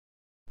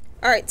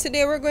Alright,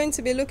 today we're going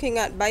to be looking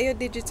at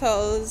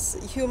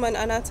Biodigital's Human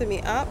Anatomy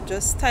app.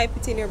 Just type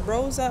it in your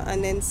browser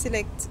and then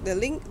select the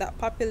link that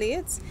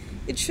populates.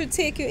 It should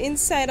take you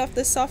inside of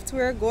the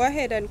software. Go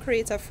ahead and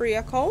create a free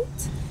account.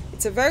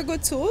 It's a very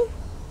good tool.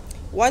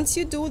 Once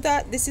you do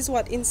that, this is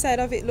what inside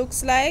of it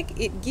looks like.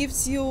 It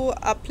gives you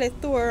a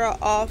plethora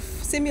of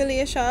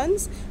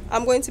simulations.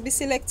 I'm going to be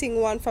selecting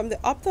one from the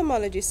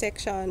ophthalmology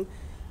section,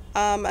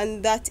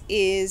 and that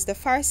is the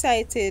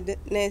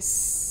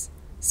farsightedness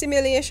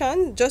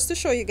simulation, just to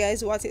show you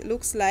guys what it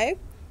looks like.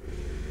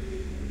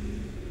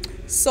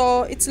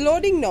 So it's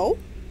loading now.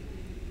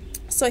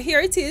 So here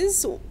it is.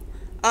 So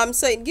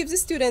it gives the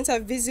students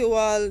a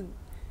visual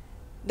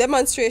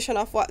demonstration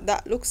of what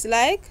that looks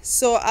like.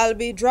 So I'll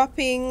be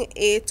dropping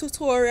a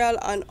tutorial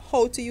on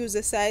how to use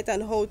the site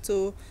and how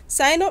to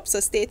sign up, so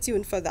stay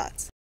tuned for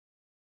that.